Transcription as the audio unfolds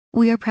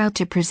We are proud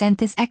to present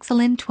this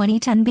excellent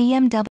 2010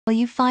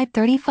 BMW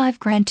 535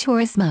 Gran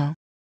Turismo.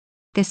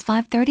 This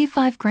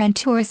 535 Gran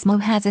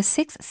Turismo has a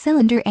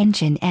 6-cylinder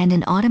engine and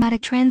an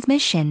automatic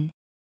transmission.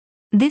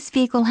 This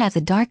vehicle has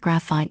a dark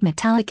graphite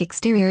metallic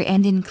exterior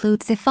and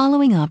includes the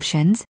following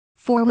options: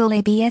 4-wheel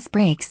ABS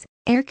brakes,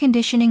 air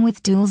conditioning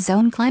with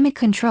dual-zone climate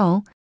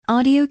control,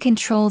 audio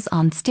controls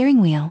on steering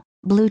wheel,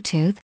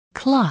 Bluetooth,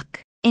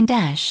 clock,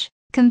 in-dash,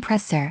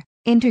 compressor,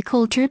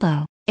 intercooled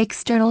turbo,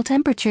 external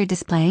temperature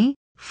display,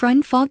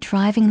 front fog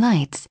driving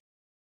lights.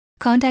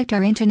 Contact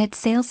our internet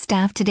sales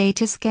staff today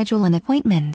to schedule an appointment.